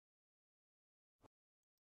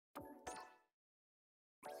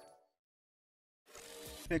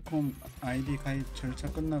캡콤 ID 가입 절차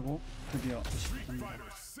끝나고 드디어 시작합니다.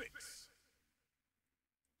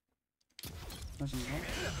 하신가?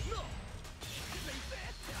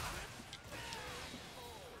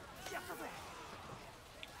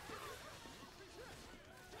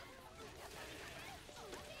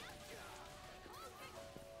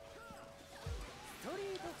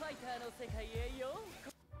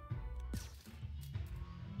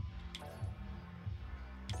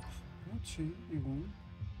 그렇지, 이거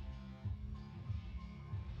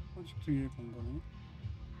아직도 이해가 안 가네.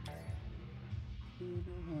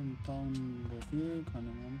 필요한 다운로드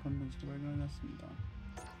가능한 컨텐츠가 발견했습니다.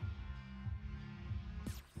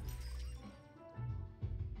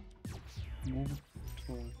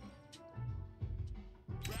 뭐부터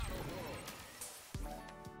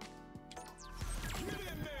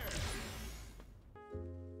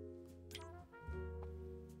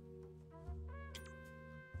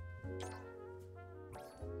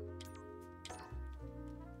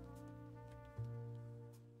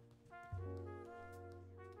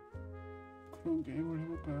그런 게임을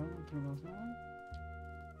해볼까요? 들어가서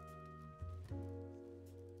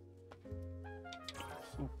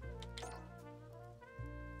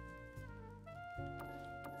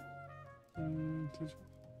되죠.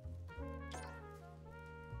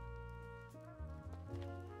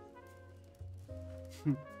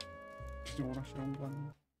 진짜 오락실한 거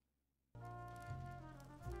아니야?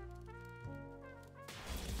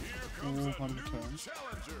 오, 바로 붙어요.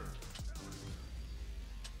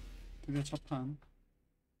 드디어 첫판.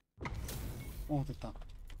 됐다.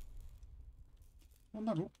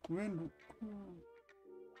 나 왜 뭐?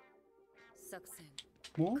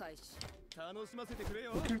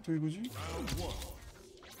 캐릭터 이거지?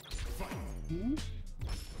 응?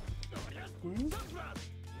 왜?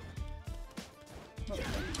 나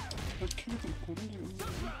캐릭터 고른 적이 없는데.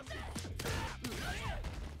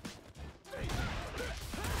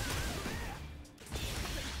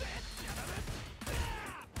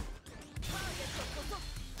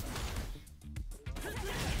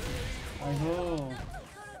 아이고.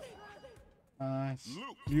 아이씨,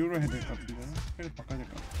 리오로 해야 될 것 같은데. 캐릭터 바꿔야 될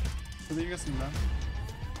것 같아. 저도 이겼습니다.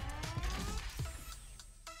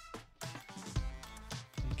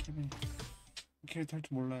 이 캐릭터 할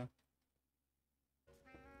줄 몰라요.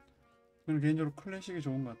 저는 개인적으로 클래식이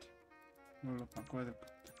좋은 것 같아요. 이걸로 바꿔야 될 것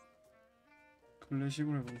같아요.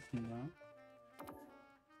 클래식으로 해보겠습니다.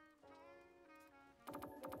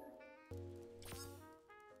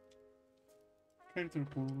 캐릭터를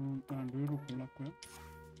룰로 골랐고요.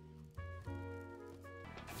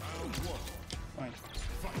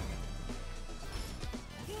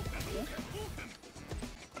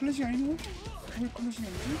 클래식 아니네? 왜 클래식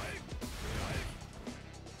아니지?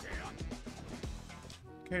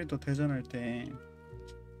 캐릭터 대전할 때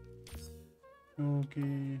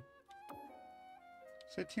여기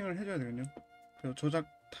세팅을 해줘야 되거든요. 그리고 조작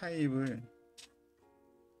타입을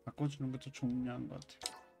바꿔주는 것도 중요한 것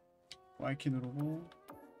같아요. Y키 누르고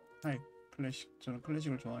타입 클래식. 저는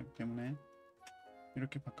클래식을 좋아하기 때문에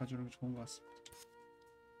이렇게 바꿔주는 게 좋은 것 같습니다.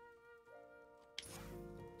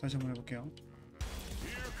 다시 한번 해볼게요.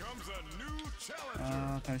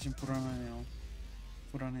 다시 불안하네요.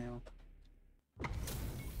 불안해요.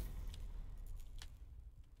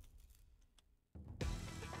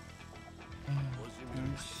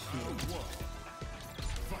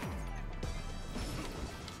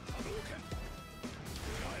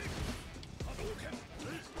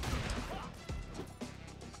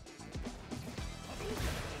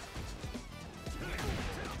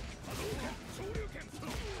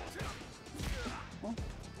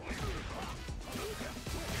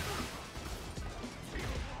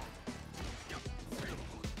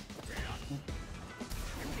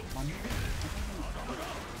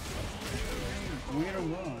 뭐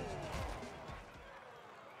이런 거야?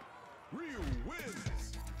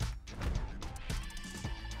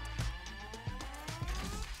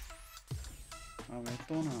 왜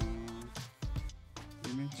떠나?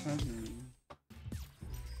 리매치 하지.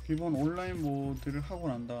 기본 온라인 모드를 하고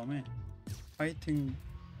난 다음에 파이팅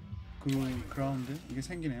그라운드 이게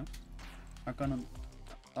생기네요. 아까는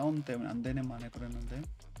다운 때문에 안 되는 만에 그랬는데.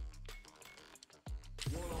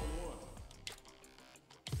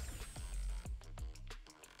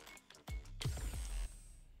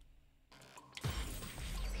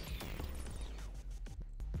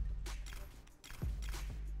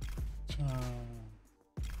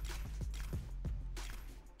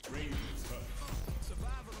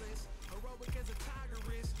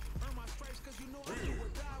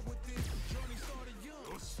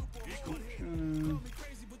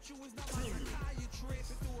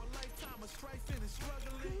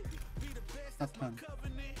 사탄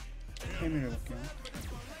케미를 해볼게요.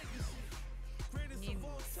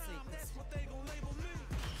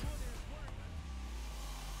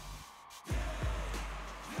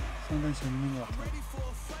 상당히 재밌는 것 같아요.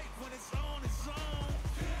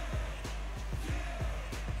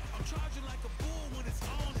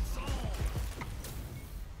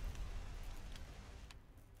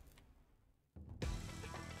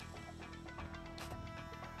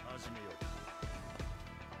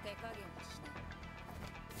 대가게 마시네.